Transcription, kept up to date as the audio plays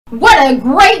What a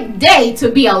great day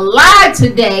to be alive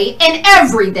today and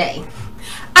every day.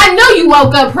 I know you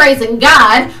woke up praising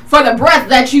God for the breath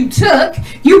that you took.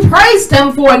 You praised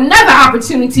Him for another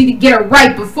opportunity to get it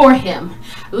right before Him.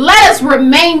 Let us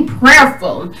remain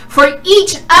prayerful for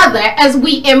each other as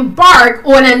we embark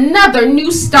on another new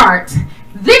start.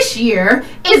 This year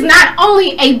is not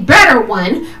only a better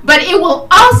one, but it will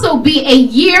also be a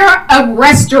year of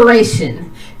restoration.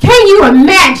 Can you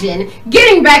imagine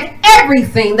getting back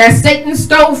everything that Satan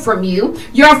stole from you,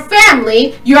 your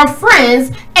family, your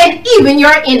friends, and even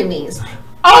your enemies?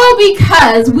 All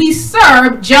because we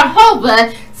serve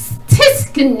Jehovah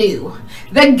Tsidkenu,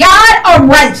 the God of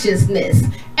righteousness.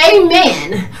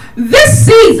 Amen. This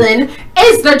season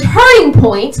is the turning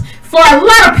point for a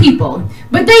lot of people,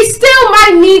 but they still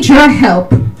might need your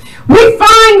help. We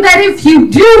find that if you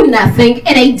do nothing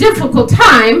in a difficult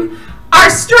time, our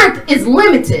strength is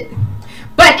limited.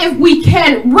 But if we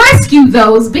can rescue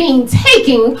those being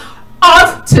taken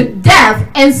off to death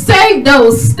and save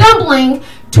those stumbling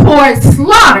towards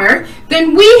slaughter,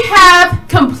 then we have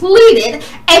completed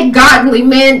a godly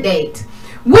mandate.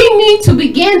 We need to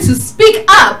begin to speak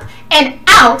up and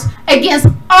out against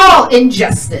all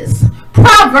injustice.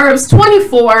 Proverbs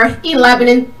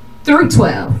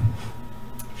 24:11-12.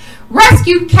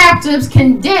 Rescued captives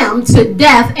condemned to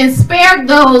death and spared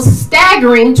those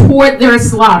staggering toward their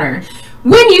slaughter.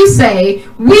 When you say,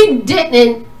 "We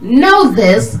didn't know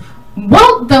this,"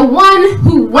 won't the one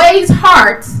who weighs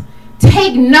hearts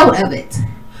take note of it?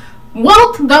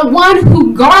 Won't the one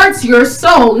who guards your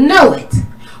soul know it?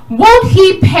 Won't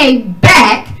He pay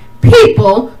back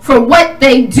people for what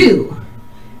they do?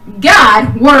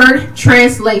 God Word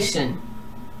Translation.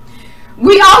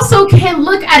 We also can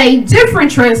look at a different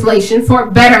translation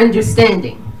for better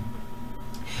understanding.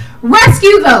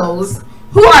 Rescue those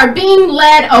who are being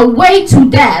led away to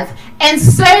death and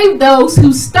save those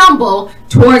who stumble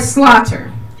towards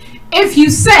slaughter. If you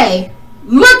say,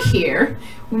 "Look here,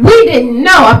 we didn't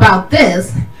know about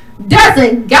this,"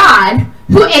 doesn't God,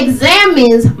 who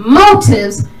examines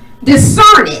motives,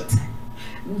 discern it?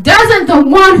 Doesn't the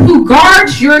one who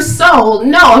guards your soul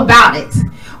know about it?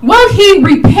 Won't He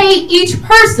repay each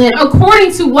person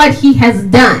according to what he has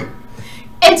done?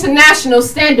 International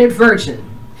Standard Version.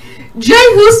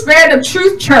 Jehu Spirit of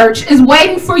Truth Church is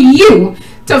waiting for you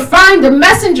to find the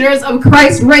Messengers of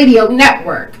Christ Radio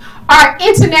Network. Our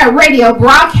internet radio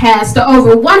broadcasts to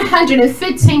over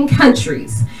 115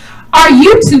 countries. Our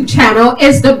YouTube channel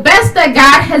is the best that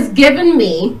God has given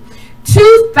me.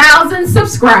 2,000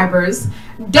 subscribers,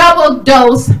 Double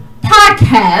Dose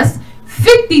Podcast,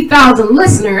 50,000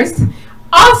 listeners.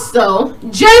 Also,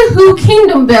 Jehu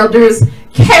Kingdom Builders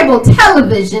Cable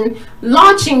Television,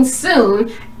 launching soon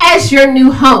as your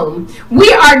new home.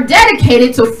 We are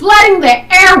dedicated to flooding the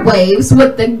airwaves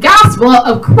with the gospel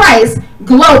of Christ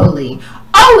globally.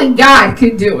 Only God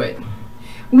could do it.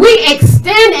 We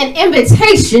extend an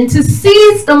invitation to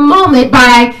seize the moment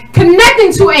by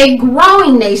connecting to a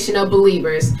growing nation of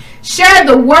believers. Share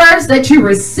the words that you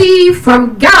receive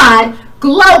from God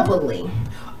globally,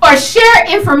 or share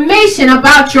information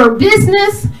about your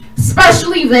business,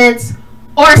 special events,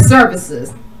 or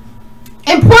services.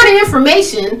 Important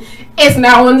information is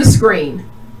now on the screen.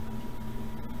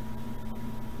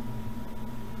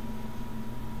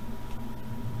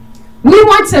 We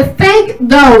want to thank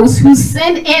those who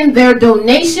send in their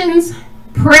donations,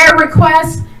 prayer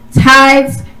requests,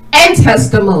 tithes, and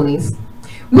testimonies.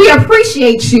 We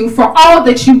appreciate you for all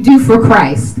that you do for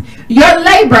Christ. Your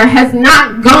labor has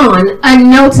not gone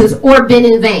unnoticed or been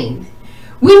in vain.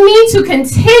 We need to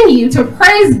continue to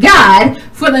praise God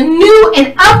for the new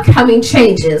and upcoming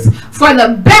changes for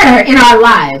the better in our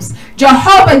lives.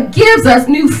 Jehovah gives us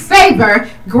new favor,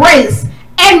 grace,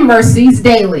 and mercies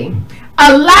daily.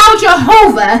 Allow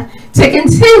Jehovah to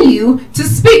continue to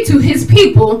speak to His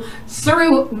people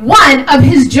through one of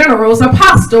His generals,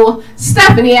 Apostle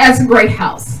Stephanie S.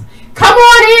 Greathouse. Come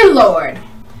on in, Lord.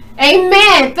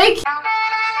 Amen. Thank you.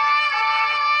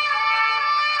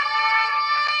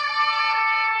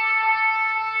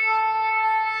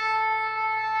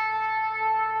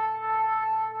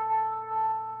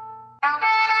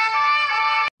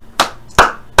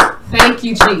 Thank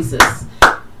you, Jesus.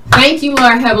 Thank you,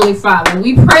 Lord Heavenly Father.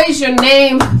 We praise your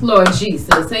name, Lord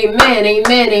Jesus. Amen,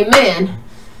 amen, amen.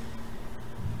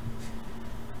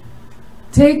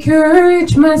 Take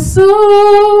courage, my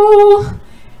soul,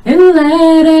 and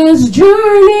let us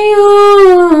journey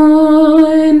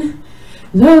on.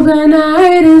 Though the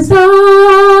night is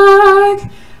dark,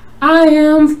 I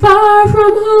am far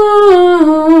from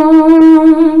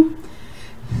home.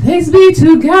 Thanks be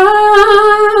to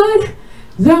God,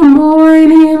 the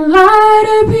morning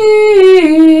light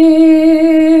appears.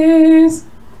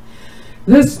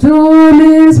 The storm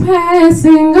is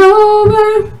passing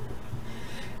over.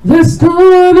 The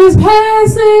storm is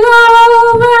passing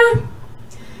over.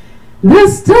 The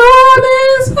storm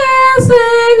is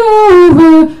passing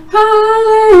over. Hallelujah.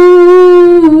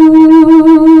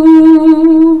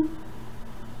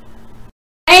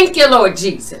 Thank you, Lord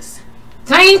Jesus.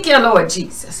 Thank you, Lord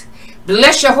Jesus.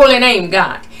 Bless your holy name,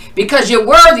 God, because you're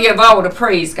worthy of all the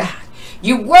praise, God.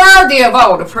 You're worthy of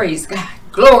all the praise, God.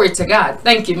 Glory to God.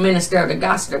 Thank you, Minister of the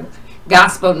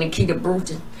Gospel, Nikita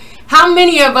Bruton. How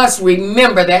many of us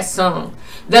remember that song?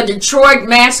 The Detroit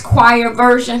Mass Choir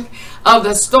version of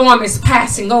The Storm is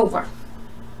Passing Over.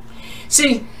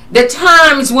 See, the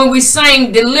times when we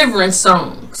sang deliverance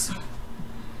songs,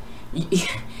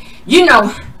 you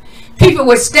know, people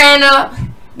would stand up,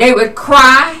 they would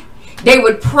cry, they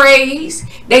would praise,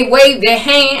 they wave their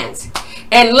hands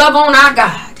and love on our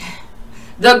God,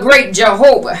 the great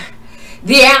Jehovah,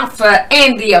 the Alpha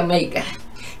and the Omega,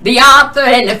 the author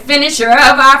and the finisher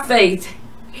of our faith.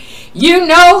 You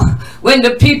know, when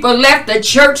the people left the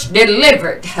church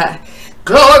delivered,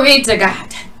 glory to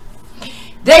God,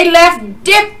 they left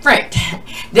different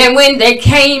than when they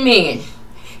came in.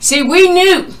 See, we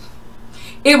knew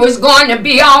it was going to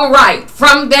be all right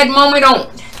from that moment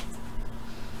on.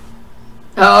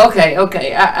 Oh,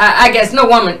 okay. I guess no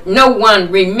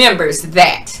one remembers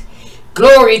that.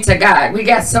 Glory to God. We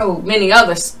got so many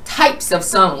other types of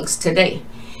songs today.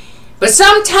 But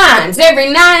sometimes, every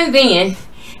now and then,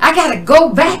 I got to go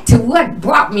back to what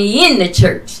brought me in the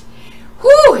church.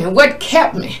 Whew, and what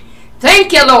kept me.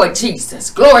 Thank you, Lord Jesus.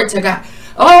 Glory to God.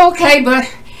 Okay, but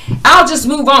I'll just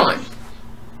move on.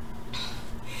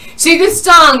 See, this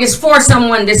song is for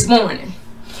someone this morning.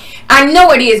 I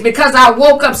know it is because I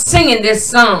woke up singing this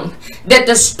song, that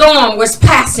the storm was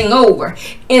passing over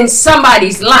in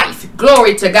somebody's life.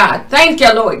 Glory to God. Thank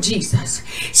you, Lord Jesus.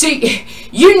 See,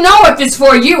 you know if it's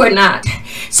for you or not.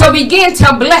 So begin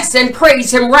to bless and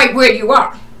praise him right where you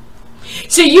are.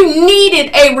 So you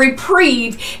needed a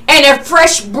reprieve and a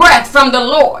fresh breath from the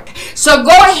Lord. So go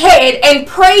ahead and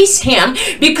praise him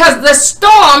because the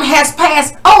storm has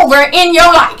passed over in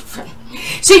your life.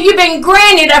 So you've been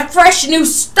granted a fresh new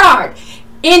start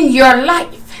in your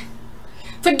life.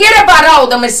 Forget about all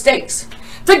the mistakes.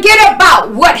 Forget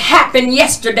about what happened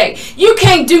yesterday. You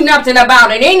can't do nothing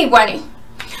about it anyway.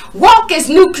 Walk as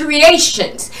new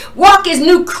creations. Walk as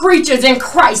new creatures in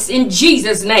Christ in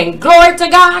Jesus' name. Glory to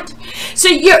God. So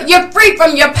you're free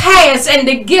from your past and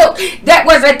the guilt that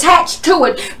was attached to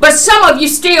it. But some of you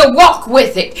still walk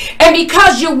with it. And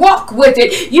because you walk with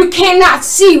it, you cannot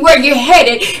see where you're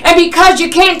headed. And because you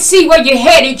can't see where you're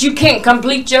headed, you can't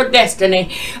complete your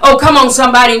destiny. Oh, come on,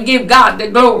 somebody, and give God the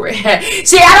glory.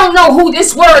 See, I don't know who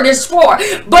this word is for,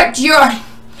 but your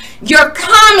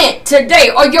comment today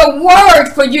or your word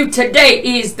for you today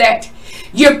is that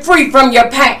you're free from your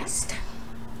past.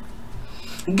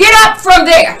 Get up from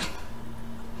there.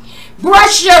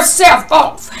 Brush yourself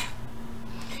off.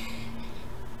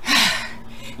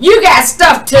 You got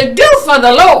stuff to do for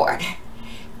the Lord.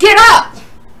 Get up.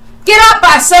 Get up,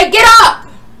 I say, get up.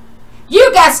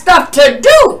 You got stuff to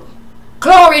do.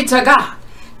 Glory to God.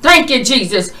 Thank you,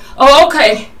 Jesus. Oh,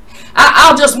 okay.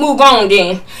 I'll just move on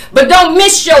then. But don't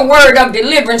miss your word of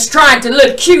deliverance trying to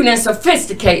look cute and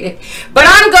sophisticated. But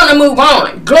I'm going to move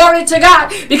on. Glory to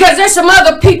God. Because there's some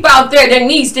other people out there that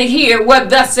needs to hear what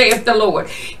thus saith the Lord.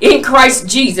 In Christ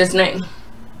Jesus' name.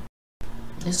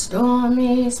 The storm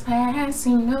is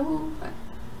passing over.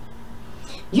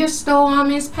 Your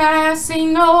storm is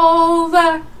passing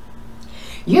over.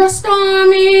 Your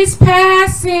storm is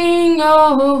passing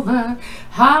over.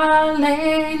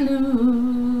 Hallelujah.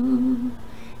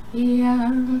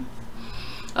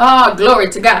 Oh, glory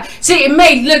to God. See, it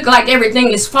may look like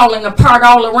everything is falling apart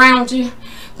all around you,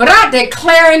 but I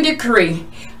declare and decree,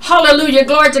 hallelujah,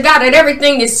 glory to God, that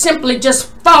everything is simply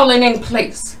just falling in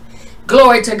place.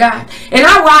 Glory to God. And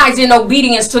I rise in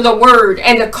obedience to the word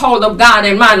and the call of God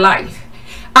in my life.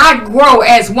 I grow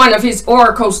as one of his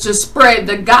oracles to spread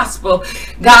the gospel,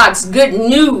 God's good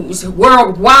news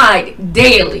worldwide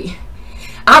daily.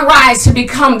 I rise to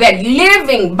become that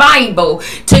living Bible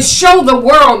to show the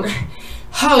world,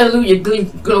 hallelujah,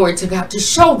 glory to God, to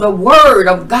show the word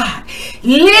of God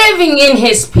living in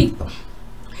his people.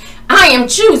 I am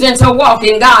choosing to walk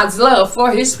in God's love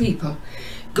for his people.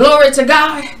 Glory to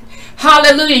God.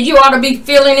 Hallelujah. You ought to be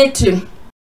feeling it too.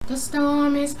 The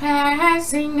storm is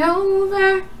passing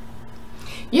over.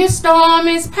 Your storm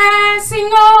is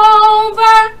passing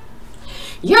over.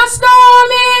 Your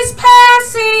storm is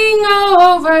passing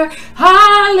over.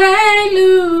 Hallelujah.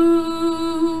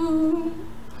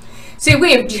 See,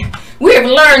 We have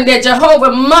learned that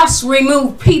Jehovah must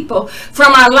remove people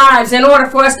from our lives in order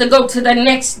for us to go to the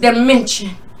next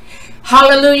dimension.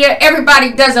 Hallelujah.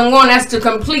 Everybody doesn't want us to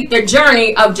complete the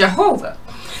journey of Jehovah.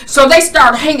 So they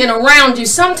start hanging around you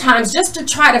sometimes just to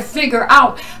try to figure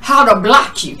out how to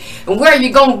block you and where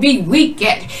you're going to be weak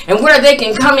at and where they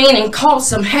can come in and cause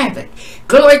some havoc.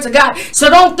 Glory to God. So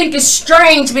don't think it's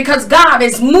strange, because God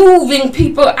is moving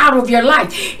people out of your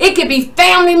life. It could be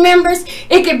family members.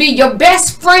 It could be your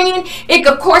best friend.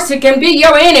 Of course, it can be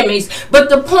your enemies. But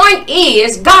the point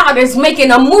is, God is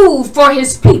making a move for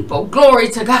his people. Glory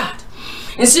to God.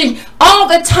 And see, all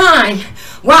the time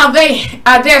while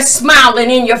they're smiling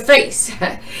in your face,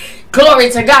 glory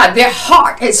to God, their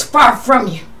heart is far from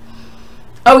you.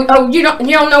 Oh, you don't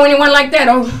know anyone like that?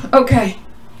 Oh, okay.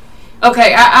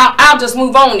 Okay, I'll just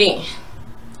move on then.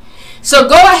 So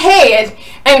go ahead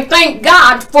and thank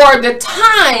God for the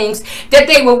times that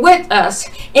they were with us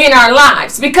in our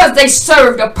lives, because they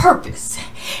served a purpose.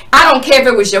 I don't care if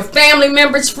it was your family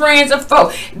members, friends, or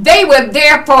foe. They were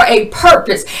there for a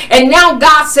purpose. And now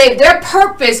God said their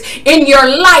purpose in your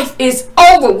life is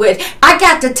over with. I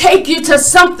got to take you to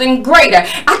something greater.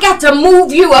 I got to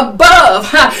move you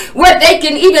above where they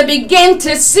can even begin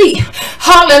to see.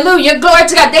 Hallelujah. Glory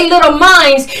to God. Their little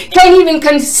minds can't even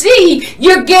conceive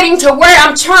you're getting to where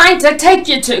I'm trying to take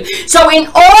you to. So in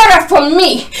order for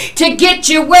me to get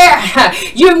you where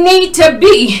you need to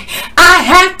be, I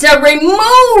have to remove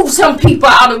some people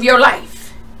out of your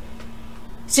life.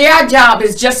 See, our job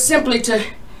is just simply to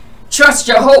trust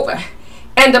Jehovah,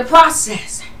 and the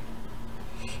process,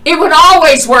 it would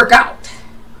always work out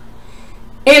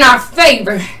in our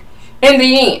favor in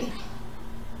the end.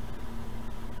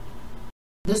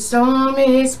 The storm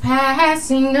is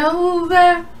passing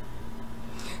over.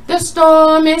 The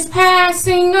storm is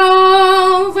passing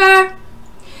over.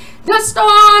 The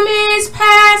storm is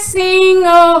passing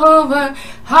over.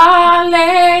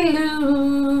 Hallelujah.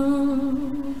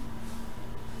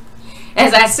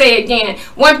 As I say again,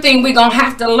 one thing we're going to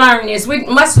have to learn is we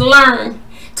must learn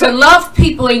to love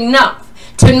people enough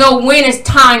to know when it's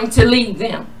time to leave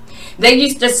them. They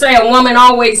used to say a woman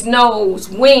always knows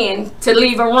when to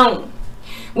leave a room.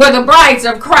 Well, the brides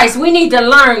of Christ, we need to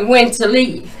learn when to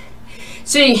leave.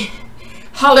 See,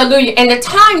 hallelujah. And the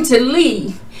time to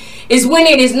leave is when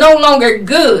it is no longer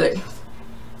good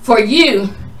for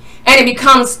you and it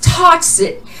becomes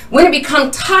toxic. When it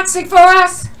becomes toxic for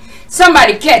us,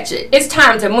 somebody catch it. It's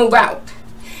time to move out.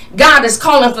 God is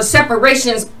calling for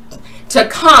separations to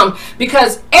come,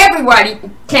 because everybody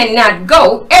cannot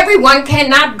go. Everyone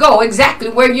cannot go exactly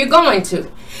where you're going to.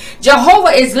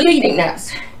 Jehovah is leading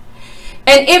us.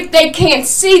 And if they can't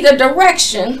see the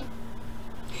direction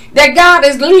that God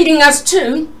is leading us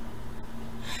to,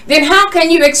 then how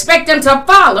can you expect them to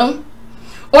follow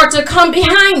or to come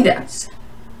behind us?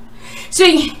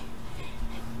 See,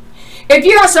 if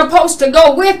you are supposed to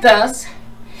go with us,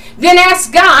 then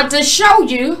ask God to show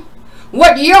you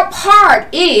what your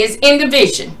part is in the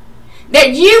vision,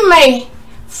 that you may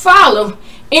follow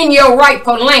in your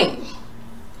rightful lane.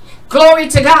 Glory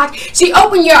to God. See,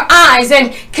 open your eyes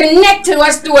and connect to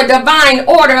us through a divine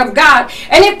order of God.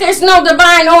 And if there's no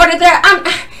divine order there,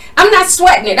 I'm not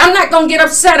sweating it. I'm not going to get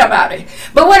upset about it.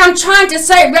 But what I'm trying to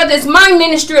say, whether it's my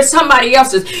ministry or somebody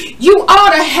else's, you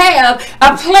ought to have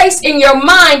a place in your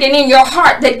mind and in your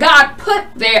heart that God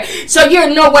put there so you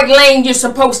know what lane you're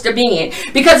supposed to be in.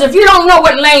 Because if you don't know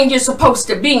what lane you're supposed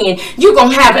to be in, you're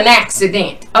going to have an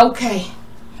accident. Okay.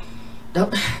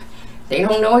 They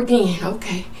don't know again.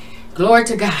 Okay. Glory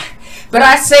to God. But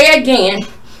I say again,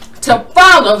 to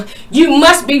follow, you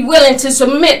must be willing to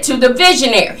submit to the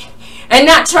visionary and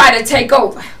not try to take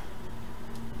over.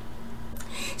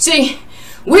 See,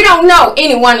 we don't know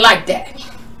anyone like that.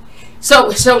 So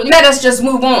let us just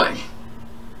move on.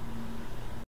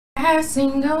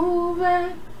 Passing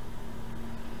over.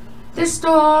 The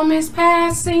storm is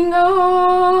passing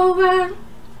over.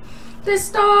 The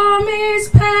storm is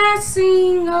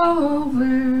passing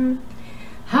over.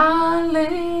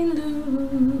 Hallelujah.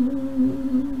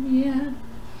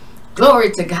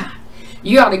 Glory to God.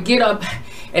 You ought to get up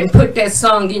and put that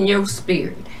song in your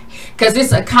spirit, because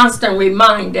it's a constant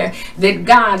reminder that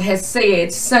God has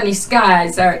said sunny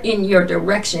skies are in your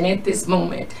direction at this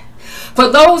moment. For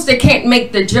those that can't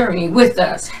make the journey with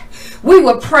us, we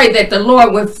will pray that the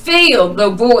Lord will fill the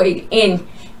void in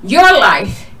your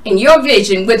life, in your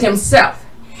vision, with himself,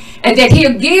 and that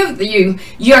he'll give you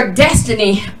your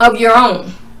destiny of your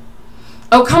own.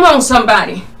 Oh, come on,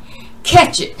 somebody.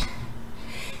 Catch it.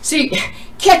 See,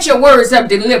 catch your words of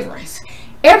deliverance.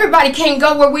 Everybody can't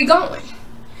go where we're going.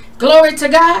 Glory to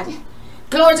God.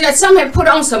 Glory to God. Some have put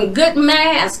on some good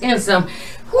mask and some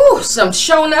some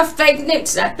show enough fake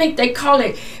nicks. I think they call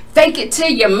it fake it till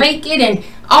you make it and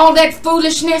all that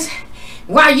foolishness,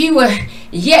 while you were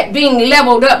yet being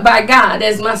leveled up by God,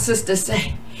 as my sister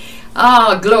say.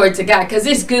 Oh, glory to God, because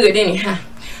it's good anyhow.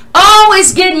 Oh,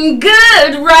 it's getting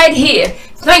good right here.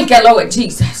 Thank you, Lord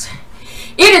Jesus.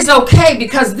 It is okay,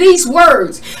 because these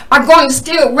words are going to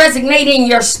still resonate in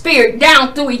your spirit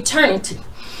down through eternity.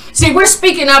 See, we're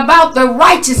speaking about the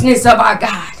righteousness of our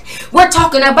God. We're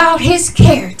talking about his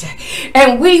character.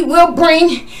 And we will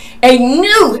bring a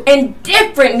new and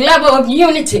different level of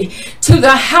unity to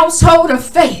the household of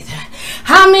faith.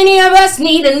 How many of us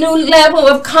need a new level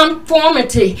of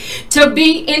conformity to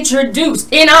be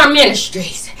introduced in our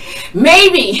ministries?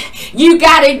 Maybe you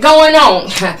got it going on,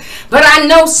 but I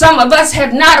know some of us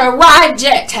have not arrived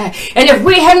yet. And if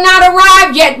we have not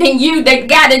arrived yet, then you that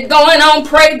got it going on,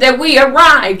 pray that we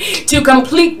arrive to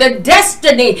complete the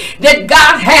destiny that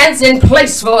God has in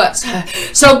place for us.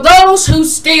 So those who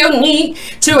still need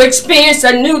to experience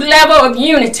a new level of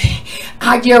unity,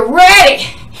 are you ready?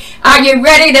 Are you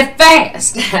ready to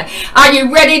fast? Are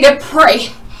you ready to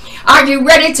pray? Are you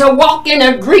ready to walk in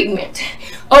agreement?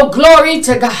 Oh, glory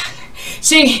to God.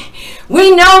 See,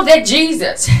 we know that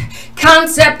Jesus'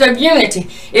 concept of unity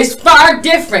is far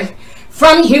different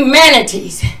from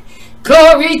humanity's.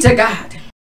 Glory to God.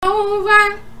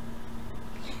 Over.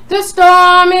 The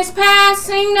storm is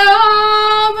passing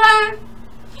over.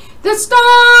 The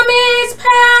storm is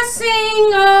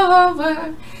passing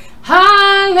over.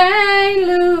 Hallelujah.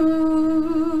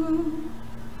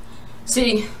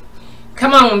 See,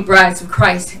 come on, brides of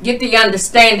Christ. Get the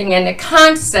understanding and the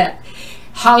concept.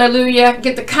 Hallelujah.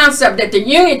 Get the concept that the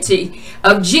unity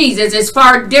of Jesus is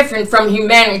far different from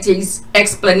humanity's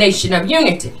explanation of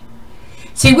unity.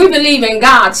 See, we believe in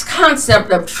God's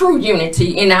concept of true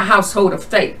unity in our household of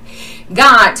faith.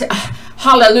 God,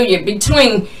 hallelujah,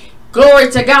 between,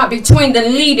 glory to God, between the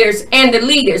leaders and the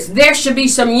leaders, there should be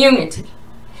some unity.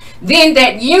 Then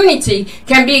that unity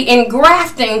can be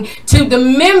engrafting to the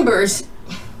members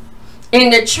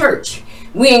in the church.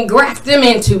 We engraft them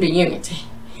into the unity.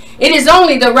 It is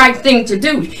only the right thing to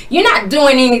do. You're not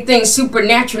doing anything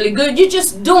supernaturally good. You're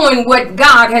just doing what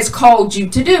God has called you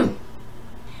to do.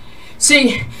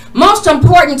 See, most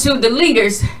important to the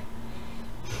leaders,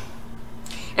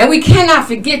 and we cannot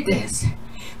forget this,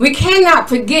 we cannot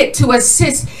forget to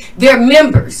assist their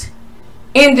members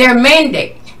in their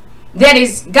mandate that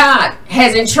is God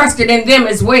has entrusted in them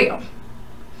as well.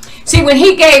 See, when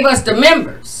he gave us the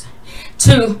members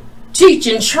to teach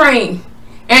and train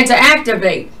and to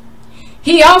activate,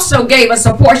 he also gave us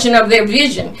a portion of their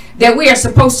vision that we are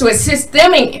supposed to assist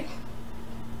them in.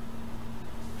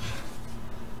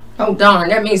 Oh, darn,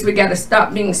 that means we got to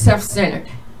stop being self-centered.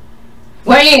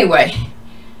 Well, anyway.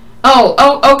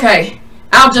 Okay.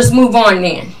 I'll just move on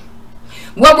then.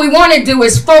 What we want to do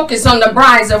is focus on the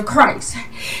brides of Christ,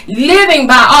 living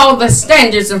by all the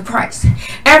standards of Christ.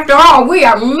 After all, we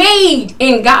are made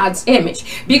in God's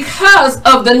image because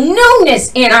of the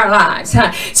newness in our lives.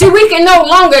 See, we can no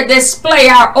longer display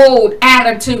our old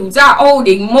attitudes, our old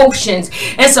emotions,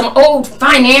 and some old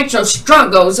financial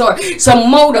struggles or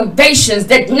some motivations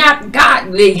that are not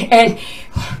godly and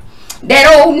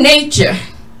that old nature.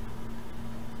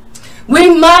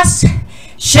 We must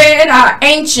shed our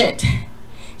ancient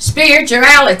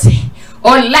spirituality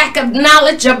or lack of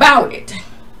knowledge about it.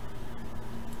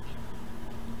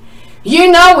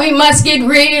 You know, we must get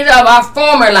rid of our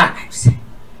former lives.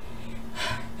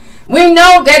 We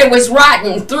know that it was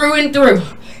rotten through and through.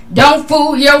 Don't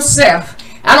fool yourself.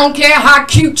 I don't care how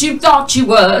cute you thought you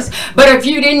was, but if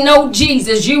you didn't know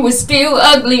Jesus, you were still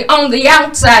ugly on the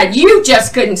outside. You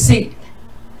just couldn't see it.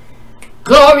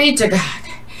 Glory to God.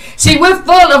 See, we're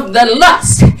full of the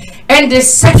lust and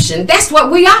deception. That's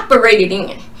what we operated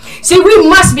in. See, we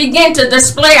must begin to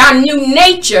display our new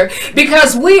nature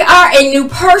because we are a new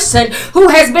person who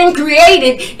has been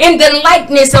created in the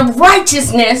likeness of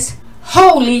righteousness,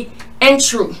 holy and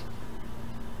true.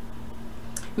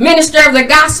 Minister of the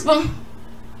gospel,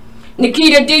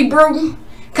 Nikita D. Bruton,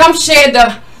 come share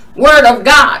the word of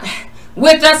God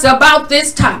with us about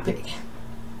this topic.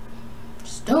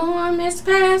 Storm is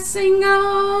passing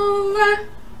over.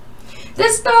 The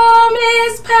storm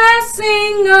is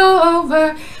passing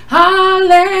over.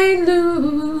 Hallelujah.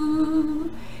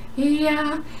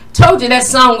 Told you that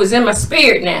song was in my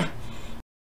spirit now.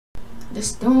 The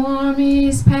storm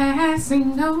is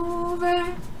passing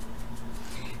over.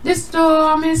 The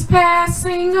storm is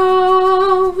passing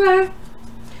over.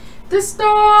 The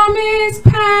storm is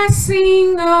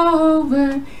passing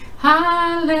over.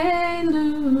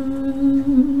 Hallelujah.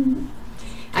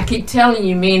 I keep telling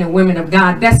you, men and women of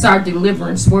God, that's our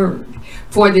deliverance word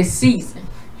for this season.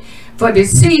 for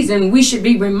this season, we should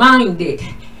be reminded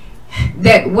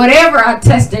that whatever our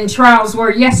tests and trials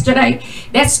were yesterday,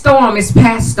 that storm is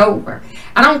passed over.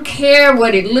 I don't care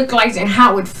what it looks like and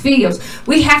how it feels.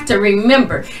 We have to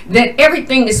remember that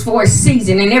everything is for a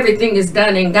season and everything is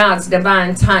done in God's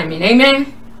divine timing.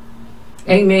 Amen?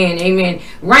 Amen. Amen.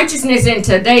 Righteousness in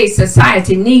today's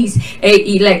society needs an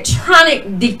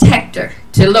electronic detector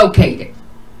to locate it.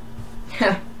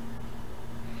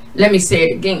 Let me say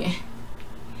it again.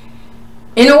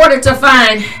 In order to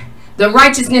find the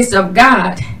righteousness of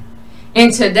God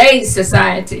in today's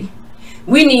society,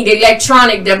 we need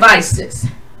electronic devices.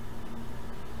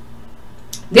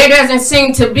 There doesn't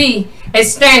seem to be a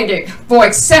standard for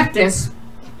acceptance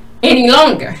any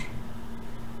longer.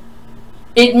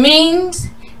 It means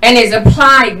and is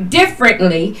applied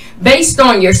differently based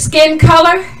on your skin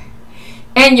color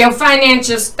and your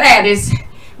financial status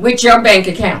with your bank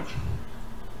account.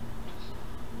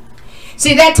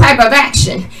 See, that type of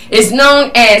action is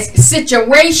known as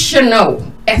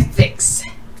situational ethics.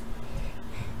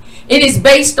 It is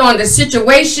based on the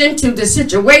situation to the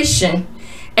situation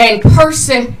and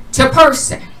person to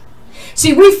person.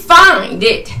 See, we find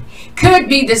it could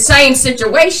be the same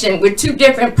situation with two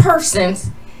different persons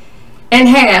and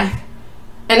have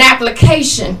an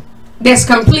application that's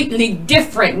completely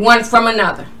different one from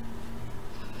another.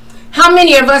 How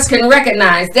many of us can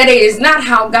recognize that it is not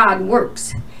how God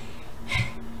works?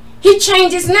 He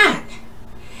changes not.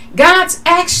 God's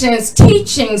actions,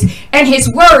 teachings, and his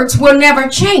words will never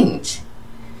change.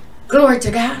 Glory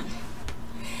to God.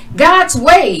 God's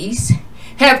ways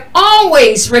have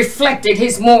always reflected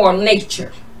his moral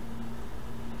nature.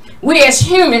 We as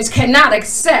humans cannot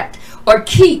accept or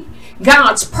keep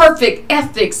God's perfect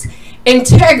ethics,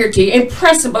 integrity, and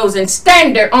principles and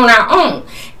standard on our own.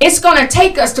 It's going to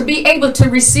take us to be able to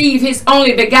receive his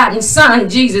only begotten Son,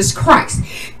 Jesus Christ.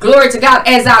 Glory to God,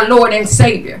 as our Lord and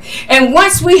Savior. And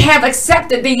once we have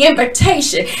accepted the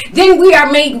invitation, then we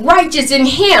are made righteous in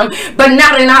him, but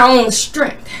not in our own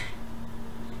strength.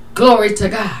 Glory to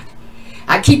God.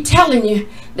 I keep telling you,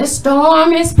 the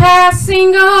storm is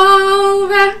passing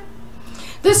over.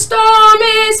 The storm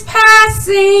is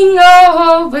passing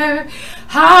over.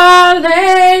 Hallelujah.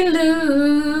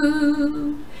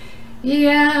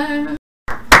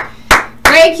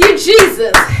 Thank you,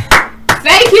 Jesus.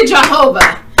 Thank you,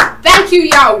 Jehovah. Thank you,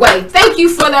 Yahweh. Thank you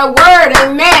for that word.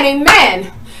 Amen.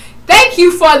 Amen. Thank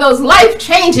you for those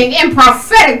life-changing and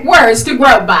prophetic words to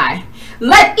grow by.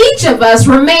 Let each of us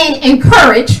remain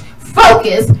encouraged,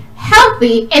 focused,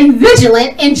 healthy, and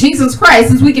vigilant in Jesus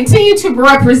Christ as we continue to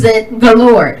represent the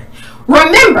Lord.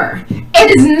 Remember, it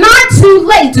is not too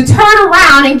late to turn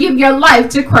around and give your life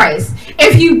to Christ.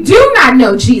 If you do not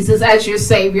know Jesus as your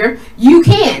Savior, you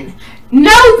can.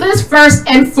 Know this first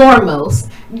and foremost.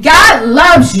 God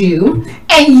loves you,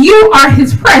 and you are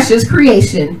his precious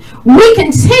creation. We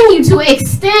continue to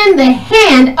extend the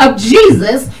hand of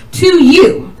Jesus to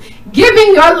you.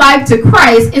 Giving your life to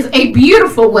Christ is a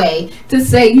beautiful way to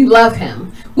say you love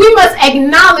him. We must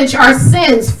acknowledge our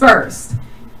sins first,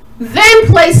 then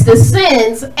place the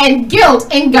sins and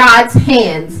guilt in God's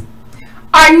hands.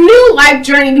 Our new life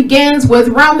journey begins with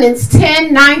Romans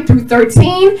 10:9 through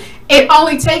 13. It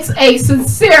only takes a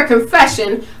sincere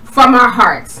confession from our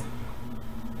hearts.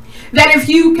 That if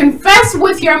you confess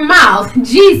with your mouth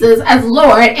Jesus as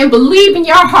Lord and believe in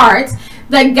your heart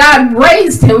that God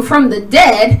raised him from the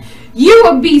dead, you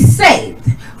will be saved.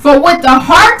 For with the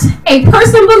heart a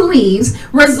person believes,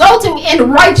 resulting in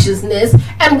righteousness,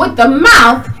 and with the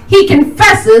mouth he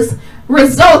confesses,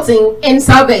 resulting in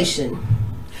salvation.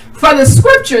 For the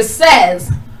scripture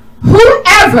says,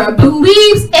 whoever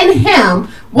believes in him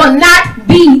will not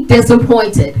be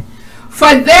disappointed.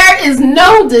 For there is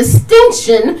no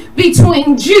distinction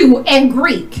between Jew and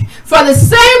Greek. For the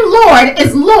same Lord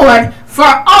is Lord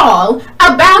for all,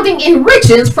 abounding in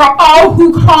riches for all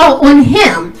who call on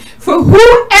him. For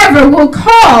whoever will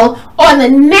call on the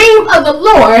name of the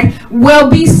Lord will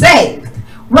be saved.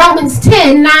 Romans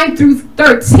 10:9 through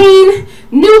 13,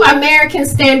 New American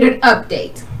Standard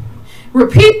Update.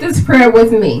 Repeat this prayer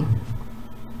with me.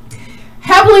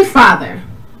 Heavenly Father,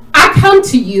 I come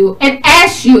to you and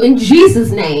ask you in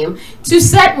Jesus' name to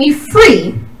set me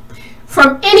free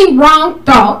from any wrong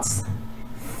thoughts,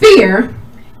 fear,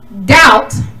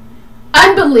 doubt,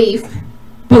 unbelief,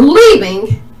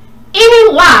 believing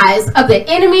any lies of the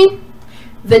enemy,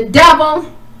 the devil,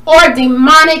 or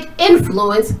demonic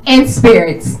influence and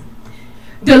spirits.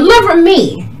 Deliver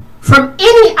me from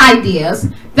any ideas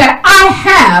that I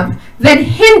have that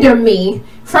hinder me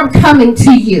from coming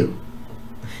to you.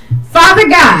 Father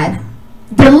God,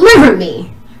 deliver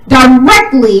me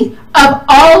directly of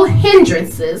all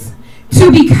hindrances,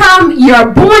 to become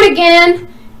your born-again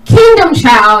kingdom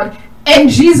child in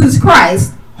Jesus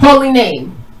Christ's holy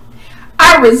name.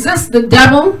 I resist the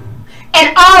devil,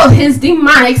 and all of his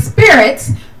demonic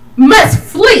spirits must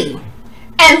flee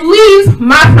and leave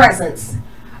my presence.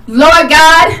 Lord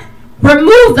God,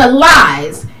 remove the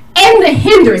lies and the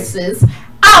hindrances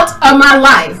out of my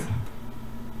life.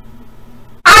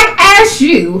 I ask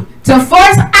you to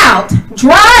force out,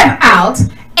 drive out,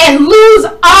 and lose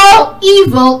all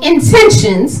evil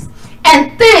intentions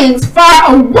and things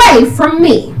far away from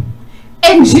me.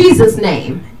 In Jesus'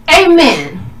 name,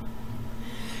 amen.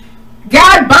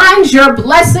 God binds your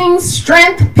blessings,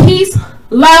 strength, peace,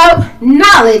 love,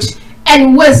 knowledge,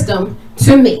 and wisdom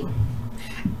to me.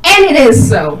 And it is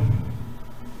so.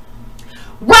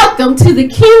 Welcome to the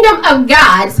kingdom of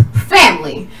God's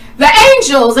family. The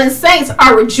angels and saints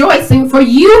are rejoicing, for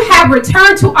you have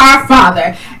returned to our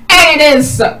Father. And it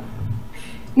is so.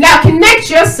 Now connect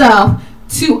yourself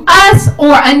to us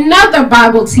or another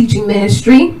Bible teaching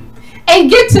ministry and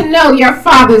get to know your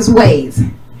Father's ways.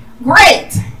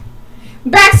 Great.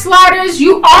 Backsliders,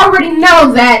 you already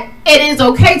know that it is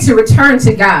okay to return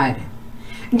to God.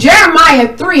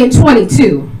 Jeremiah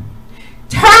 3:22.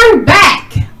 Turn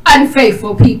back,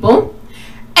 unfaithful people,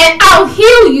 and I'll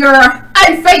heal your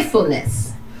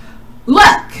unfaithfulness.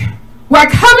 Look, we're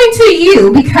coming to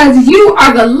you because you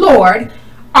are the Lord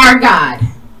our God.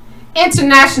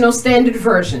 International Standard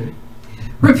Version.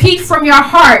 Repeat from your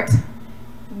heart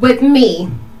with me.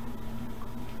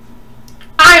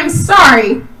 I am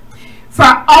sorry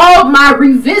for all my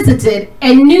revisited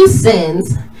and new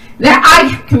sins that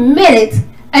I committed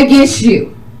against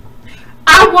you.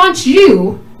 I want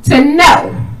you to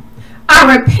know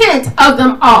I repent of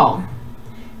them all.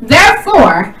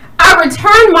 Therefore, I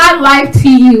return my life to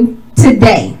you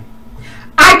today.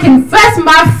 I confess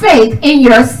my faith in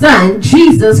your Son,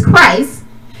 Jesus Christ,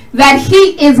 that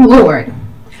he is Lord.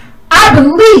 I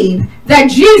believe that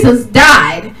Jesus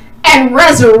died and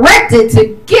resurrected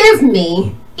to give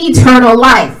me eternal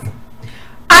life.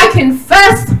 I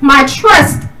confess my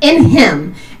trust in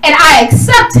him, and I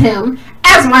accept him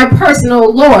as my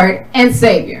personal Lord and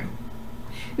Savior.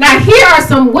 Now here are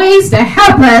some ways to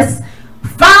help us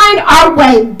find our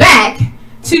way back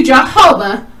to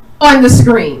Jehovah on the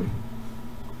screen.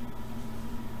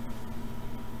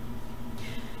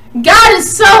 God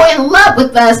is so in love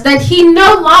with us that he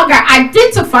no longer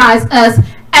identifies us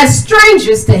as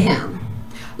strangers to him.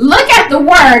 Look at the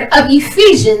word of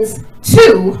Ephesians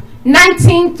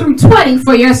 2:19 through 20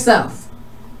 for yourself.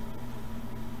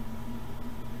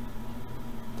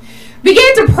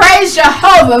 Begin to praise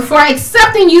Jehovah for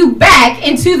accepting you back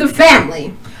into the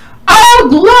family. All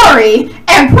glory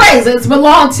and praises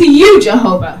belong to you,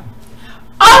 Jehovah.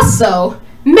 Also,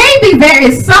 maybe there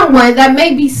is someone that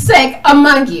may be sick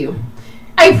among you.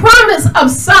 A promise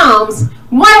of Psalms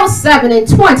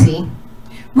 107:20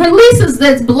 releases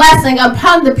this blessing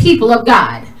upon the people of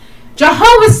God.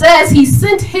 Jehovah says he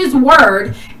sent his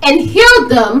word and healed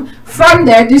them from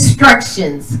their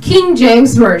destructions. King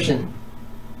James Version.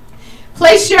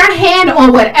 Place your hand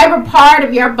on whatever part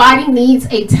of your body needs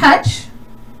a touch.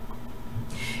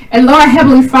 And Lord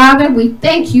Heavenly Father, we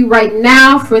thank you right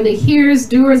now for the hearers,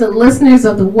 doers, and listeners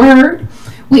of the word.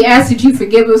 We ask that you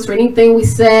forgive us for anything we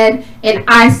said in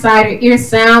eyesight or ear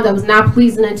sound that was not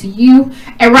pleasing unto you.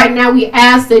 And right now we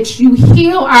ask that you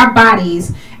heal our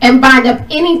bodies and bind up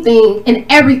anything and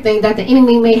everything that the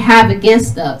enemy may have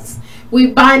against us. We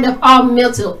bind up all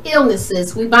mental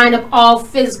illnesses. We bind up all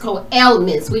physical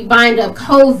ailments. We bind up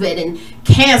COVID and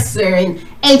cancer and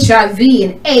HIV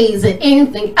and AIDS and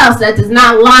anything else that does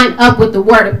not line up with the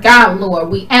word of God, Lord.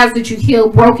 We ask that you heal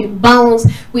broken bones.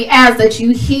 We ask that you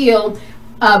heal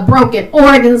broken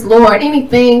organs, Lord.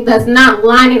 Anything that's not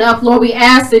lining up, Lord, we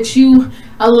ask that you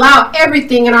allow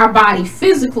everything in our body,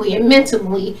 physically and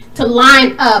mentally, to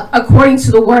line up according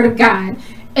to the word of God.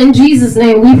 In Jesus'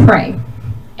 name we pray.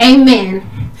 Amen.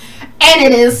 And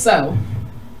it is so.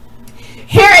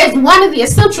 Here is one of the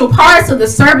essential parts of the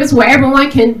service where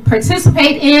everyone can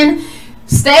participate in.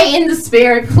 Stay in the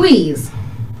spirit, please.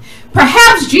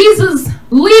 Perhaps Jesus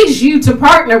leads you to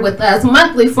partner with us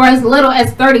monthly for as little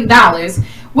as $30,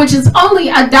 which is only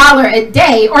 $1 a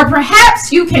day, or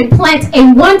perhaps you can plant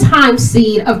a one-time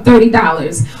seed of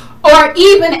 $30 or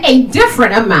even a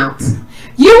different amount.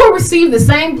 You will receive the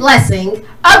same blessing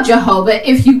of Jehovah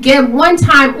if you give one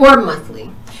time or monthly.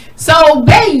 So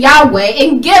obey Yahweh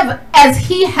and give as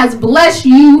he has blessed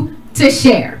you to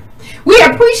share. We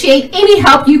appreciate any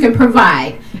help you can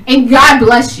provide, and God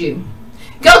bless you.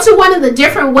 Go to one of the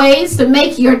different ways to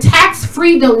make your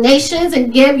tax-free donations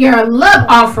and give your love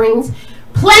offerings,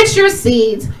 plant your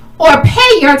seeds, or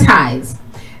pay your tithes.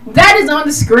 that is on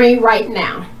the screen right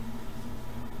now.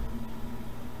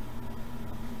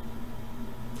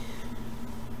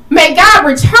 May God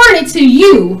return it to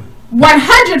you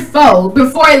 100-fold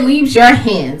before it leaves your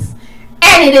hands.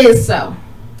 And it is so.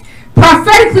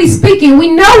 Prophetically speaking, we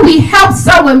know we help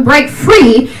someone break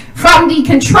free from the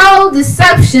control,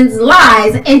 deceptions,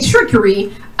 lies, and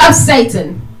trickery of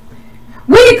Satan.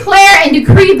 We declare and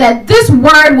decree that this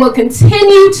word will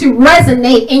continue to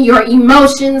resonate in your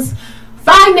emotions,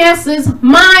 finances,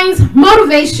 minds,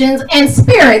 motivations, and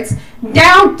spirits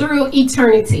down through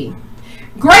eternity.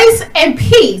 Grace and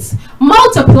peace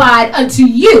multiplied unto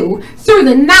you through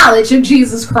the knowledge of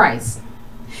Jesus Christ.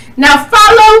 Now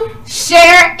follow,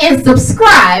 share, and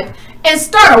subscribe, and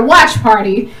start a watch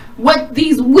party with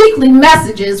these weekly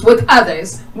messages with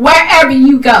others wherever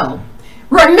you go.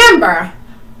 Remember,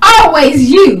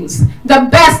 always use the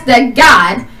best that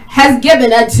God has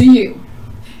given unto you.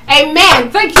 Amen.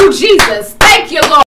 Thank you, Jesus. Thank you, Lord.